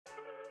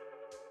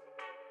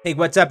Hey,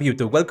 what's up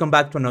YouTube? Welcome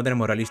back to another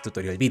Moralis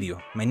tutorial video.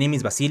 My name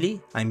is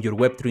Vasily, I'm your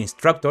Web3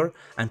 instructor,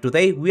 and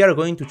today we are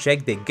going to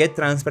check the Get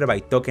Transfer by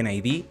Token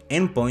ID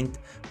endpoint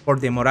for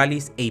the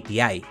Moralis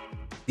API.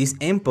 This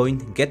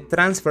endpoint gets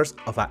transfers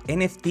of an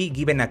NFT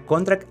given a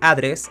contract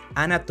address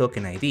and a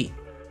token ID.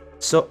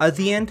 So at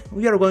the end,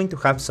 we are going to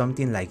have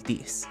something like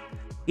this.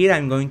 Here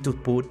I'm going to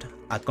put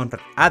a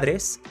contract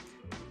address,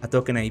 a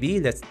token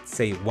ID, let's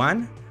say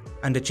 1,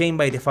 and the chain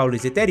by default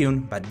is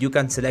Ethereum, but you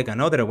can select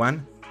another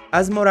one,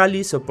 as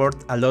Moralis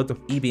supports a lot of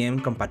EVM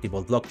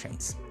compatible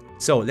blockchains.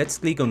 So let's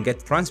click on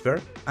Get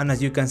Transfer, and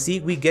as you can see,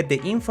 we get the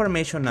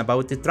information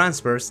about the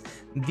transfers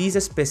this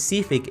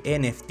specific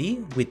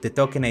NFT with the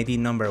token ID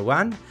number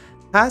 1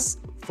 has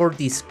for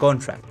this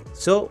contract.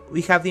 So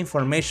we have the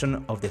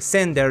information of the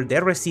sender,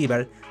 the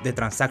receiver, the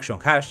transaction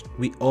hash.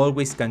 We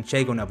always can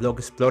check on a block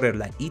explorer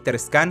like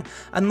Etherscan,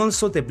 and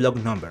also the block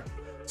number.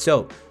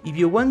 So if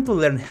you want to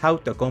learn how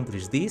to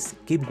accomplish this,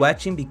 keep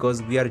watching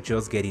because we are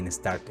just getting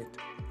started.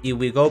 If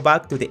we go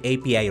back to the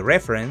API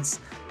reference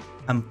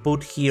and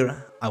put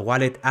here a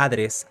wallet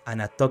address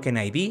and a token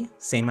ID,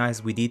 same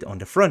as we did on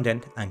the front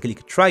end, and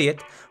click try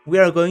it, we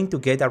are going to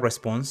get a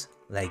response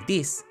like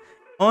this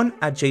on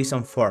a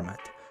JSON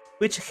format,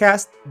 which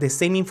has the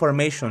same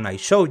information I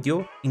showed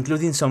you,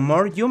 including some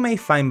more you may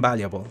find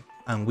valuable,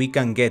 and we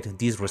can get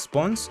this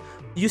response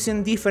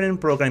using different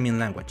programming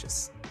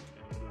languages.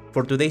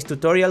 For today's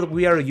tutorial,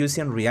 we are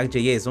using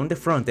React.js on the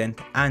frontend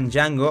and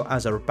Django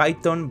as our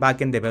Python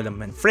backend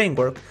development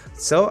framework,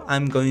 so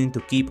I'm going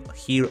to keep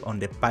here on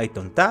the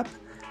Python tab,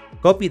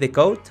 copy the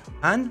code,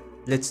 and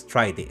let's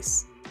try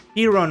this.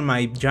 Here on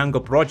my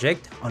Django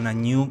project, on a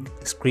new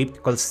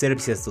script called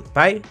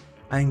services.py,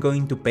 I'm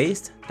going to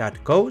paste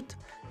that code,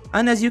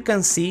 and as you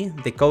can see,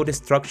 the code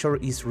structure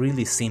is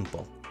really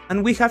simple.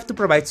 And we have to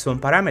provide some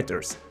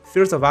parameters.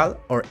 First of all,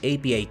 our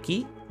API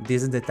key.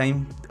 This is the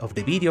time of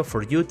the video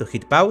for you to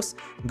hit pause,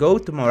 go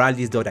to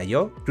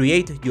moralis.io,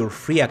 create your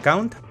free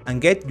account, and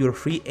get your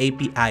free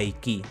API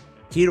key.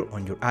 Here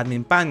on your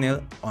admin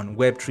panel on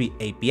Web3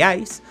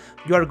 APIs,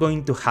 you are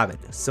going to have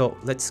it. So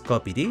let's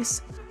copy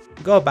this,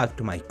 go back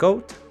to my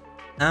code,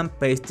 and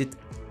paste it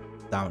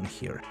down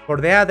here.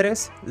 For the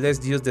address,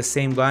 let's use the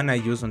same one I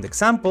used on the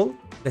example,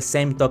 the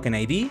same token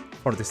ID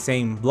for the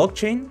same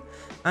blockchain,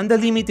 and the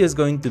limit is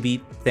going to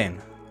be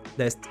 10.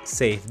 Let's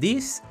save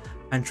this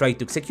and try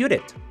to execute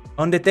it.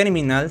 On the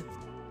terminal,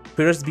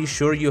 first be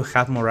sure you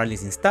have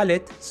Moralis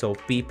installed, so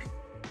pip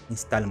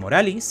install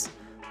Moralis.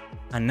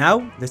 And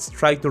now let's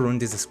try to run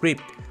this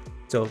script.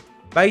 So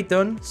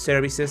python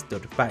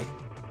services.py.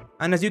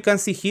 And as you can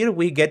see here,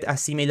 we get a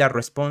similar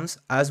response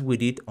as we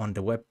did on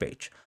the web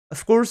page.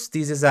 Of course,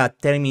 this is a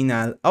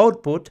terminal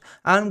output,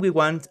 and we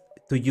want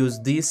to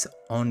use this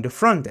on the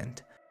front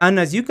end. And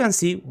as you can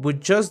see, with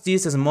just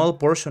this small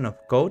portion of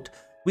code,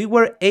 we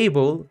were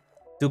able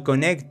to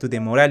connect to the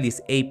Moralis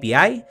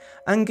API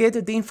and get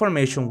the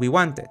information we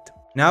wanted.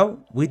 Now,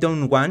 we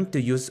don't want to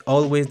use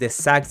always the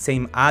exact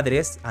same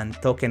address and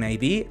token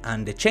ID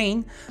and the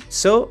chain,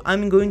 so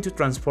I'm going to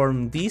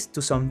transform this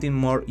to something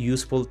more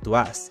useful to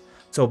us.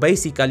 So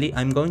basically,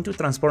 I'm going to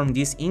transform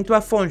this into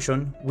a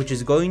function which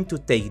is going to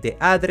take the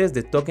address,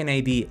 the token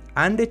ID,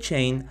 and the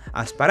chain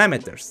as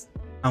parameters.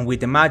 And with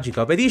the magic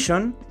of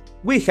addition,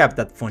 we have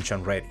that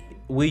function ready.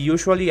 We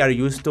usually are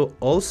used to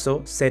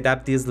also set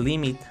up this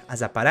limit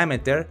as a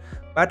parameter,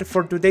 but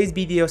for today's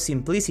video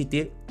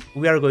simplicity,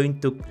 we are going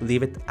to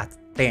leave it at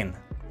 10.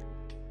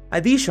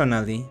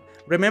 Additionally,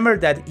 remember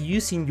that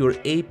using your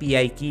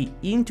API key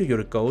into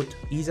your code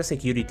is a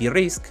security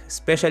risk,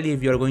 especially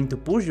if you are going to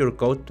push your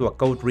code to a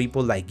code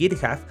repo like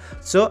GitHub,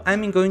 so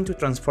I'm going to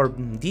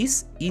transform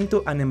this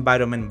into an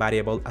environment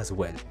variable as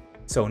well.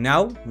 So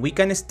now we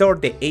can store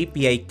the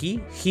API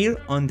key here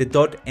on the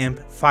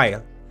 .env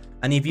file.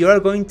 And if you are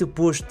going to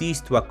push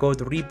this to a code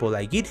repo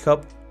like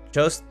GitHub,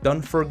 just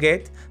don't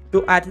forget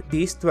to add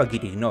this to a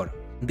git ignore.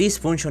 This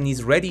function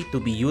is ready to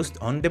be used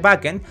on the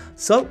backend,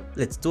 so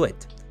let's do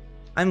it.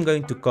 I'm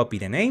going to copy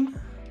the name,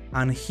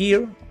 and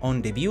here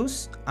on the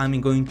views, I'm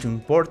going to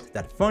import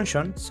that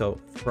function, so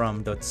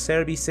from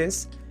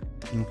 .services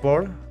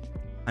import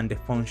and the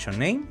function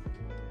name.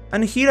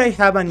 And here I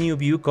have a new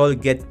view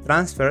called Get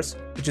Transfers,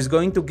 which is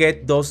going to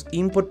get those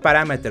input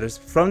parameters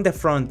from the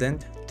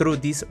frontend through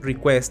this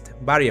request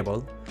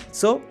variable.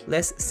 So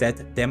let's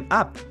set them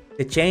up.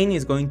 The chain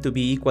is going to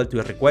be equal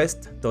to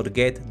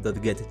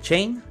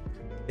request.get.getChain,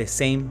 the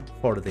same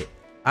for the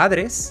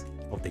address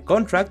of the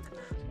contract,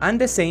 and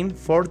the same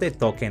for the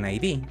token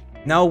ID.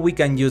 Now we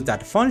can use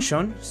that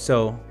function,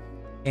 so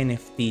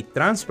NFT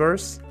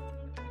transfers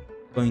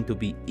going to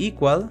be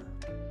equal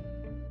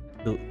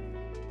to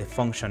the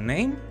function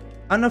name.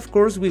 And of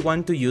course, we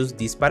want to use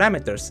these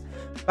parameters,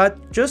 but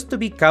just to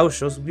be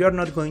cautious, we are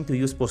not going to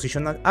use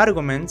positional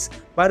arguments,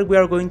 but we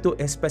are going to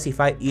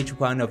specify each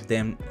one of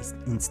them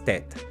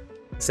instead.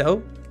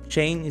 So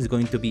chain is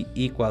going to be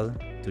equal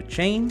to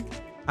chain,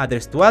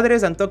 address to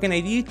address, and token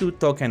ID to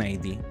token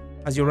ID.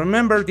 As you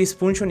remember, this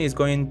function is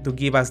going to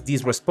give us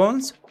this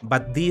response,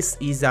 but this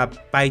is a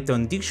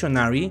Python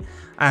dictionary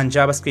and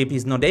JavaScript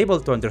is not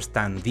able to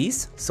understand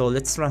this, so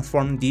let's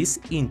transform this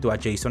into a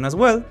JSON as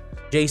well.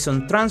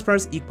 JSON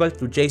transfers equal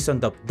to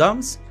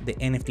JSON.dumps, the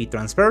NFT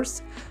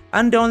transfers,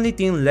 and the only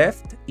thing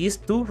left is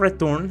to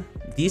return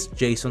these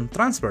JSON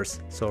transfers.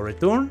 So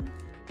return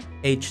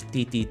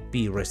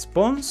HTTP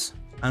response,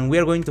 and we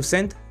are going to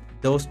send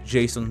those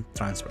JSON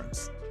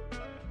transfers.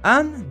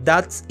 And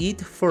that's it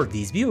for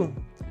this view.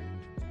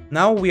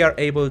 Now we are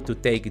able to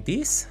take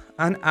this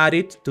and add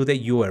it to the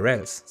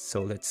URLs.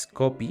 So let's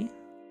copy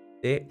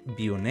the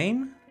view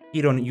name.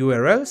 Here on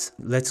URLs,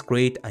 let's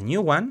create a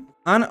new one.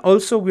 And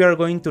also we are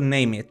going to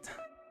name it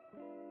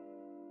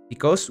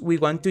because we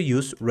want to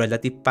use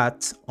relative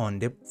paths on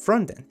the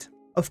frontend.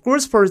 Of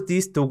course, for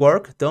this to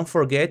work, don't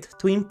forget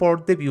to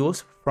import the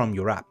views from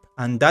your app.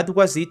 And that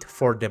was it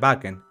for the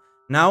backend.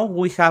 Now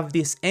we have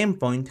this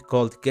endpoint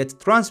called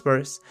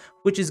getTransfers,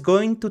 which is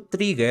going to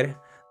trigger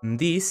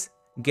this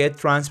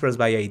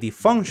getTransfersById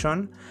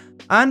function,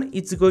 and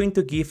it's going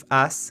to give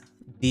us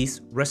this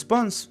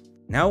response.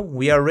 Now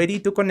we are ready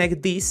to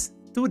connect this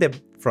to the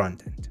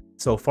frontend.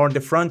 So for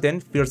the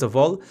frontend, first of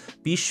all,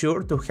 be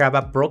sure to have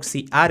a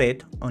proxy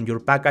added on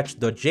your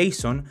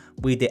package.json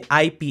with the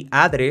IP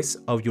address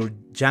of your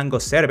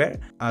Django server,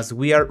 as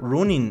we are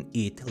running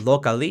it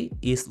locally,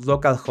 is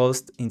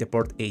localhost in the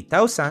port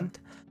 8000,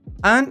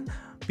 and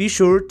be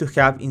sure to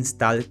have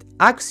installed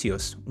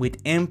Axios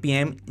with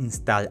npm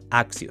install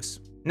Axios.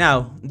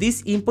 Now,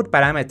 these input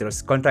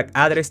parameters, contract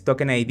address,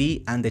 token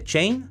ID, and the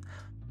chain,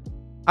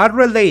 are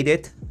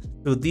related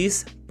to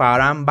this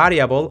param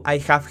variable I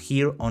have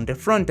here on the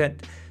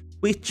frontend,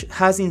 which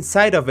has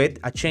inside of it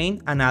a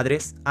chain, an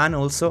address, and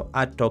also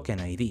a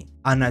token ID.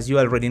 And as you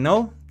already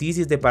know, this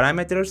is the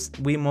parameters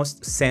we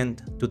must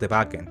send to the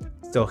backend.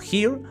 So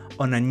here,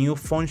 on a new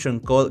function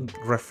called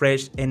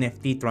refresh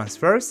NFT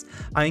transfers,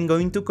 I'm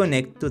going to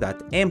connect to that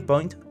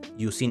endpoint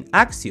using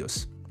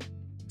Axios.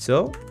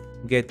 So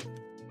get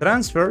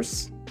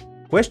transfers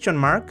question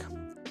mark,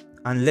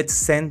 and let's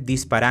send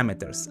these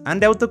parameters.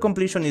 And the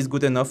autocompletion is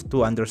good enough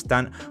to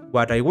understand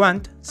what I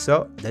want,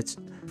 so let's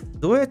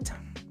do it.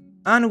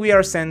 And we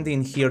are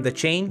sending here the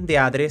chain, the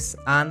address,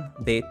 and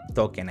the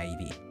token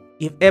ID.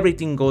 If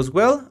everything goes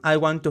well, I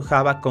want to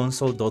have a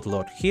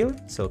console.log here,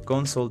 so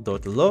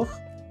console.log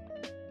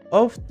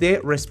of the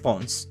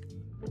response.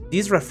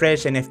 This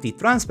refresh NFT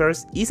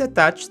transfers is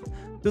attached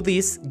to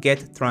this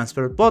get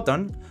transfer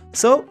button,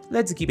 so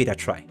let's give it a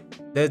try.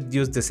 Let's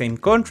use the same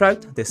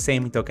contract, the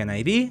same token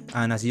ID,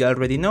 and as you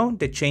already know,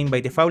 the chain by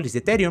default is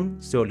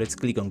Ethereum, so let's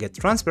click on get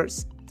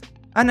transfers.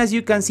 And as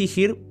you can see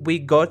here, we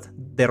got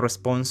the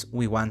response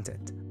we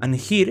wanted. And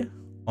here,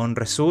 on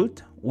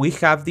result, we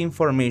have the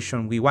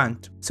information we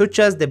want, such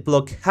as the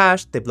block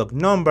hash, the block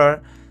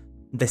number,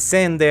 the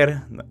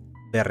sender,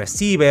 the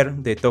receiver,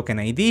 the token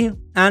ID,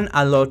 and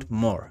a lot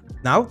more.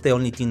 Now, the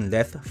only thing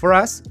left for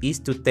us is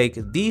to take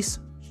this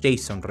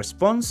JSON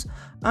response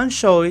and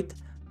show it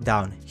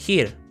down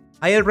here.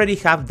 I already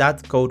have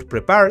that code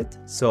prepared,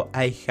 so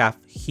I have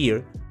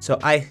here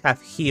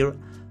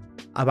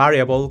a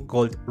variable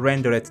called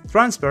rendered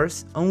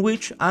transfers, on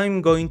which I'm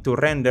going to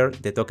render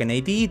the token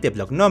ID, the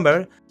block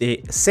number,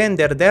 the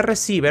sender, the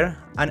receiver,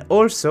 and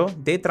also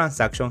the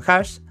transaction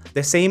hash,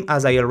 the same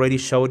as I already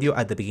showed you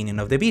at the beginning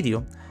of the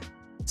video.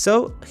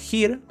 So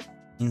here,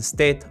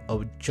 instead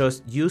of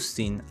just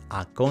using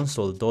a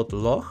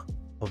console.log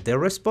of the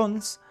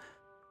response,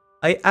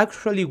 I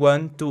actually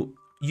want to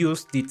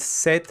use this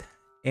set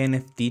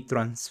NFT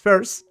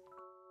transfers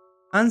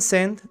and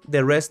send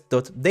the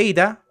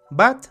rest.data,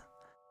 but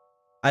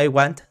I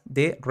want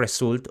the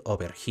result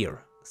over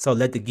here. So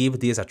let's give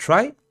this a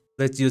try.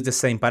 Let's use the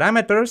same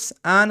parameters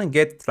and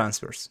get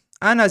transfers.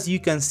 And as you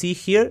can see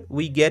here,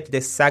 we get the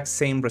exact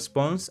same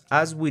response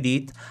as we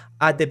did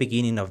at the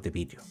beginning of the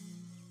video.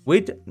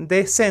 With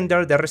the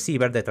sender, the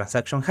receiver, the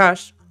transaction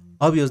hash,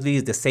 obviously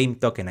is the same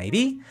token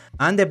ID,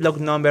 and the block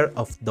number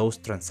of those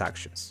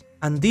transactions.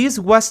 And this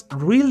was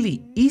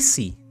really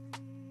easy,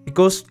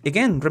 because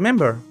again,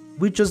 remember,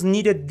 we just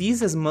needed this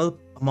small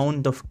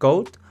amount of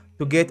code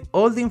to get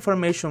all the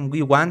information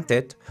we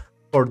wanted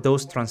for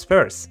those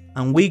transfers.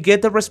 And we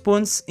get the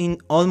response in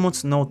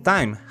almost no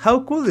time.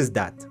 How cool is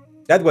that?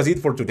 That was it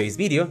for today's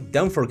video.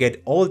 Don't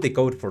forget, all the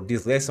code for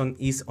this lesson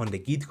is on the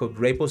GitHub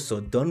repo, so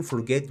don't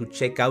forget to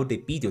check out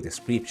the video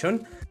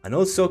description. And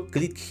also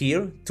click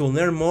here to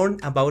learn more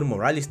about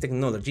Moralis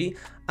technology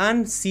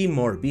and see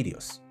more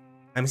videos.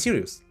 I'm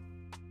serious.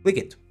 Click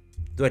it.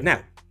 Do it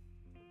now.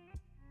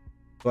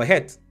 Go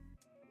ahead.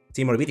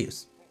 See more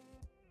videos.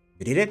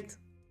 You did it?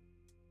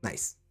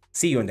 Nice.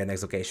 See you on the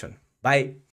next occasion. Bye.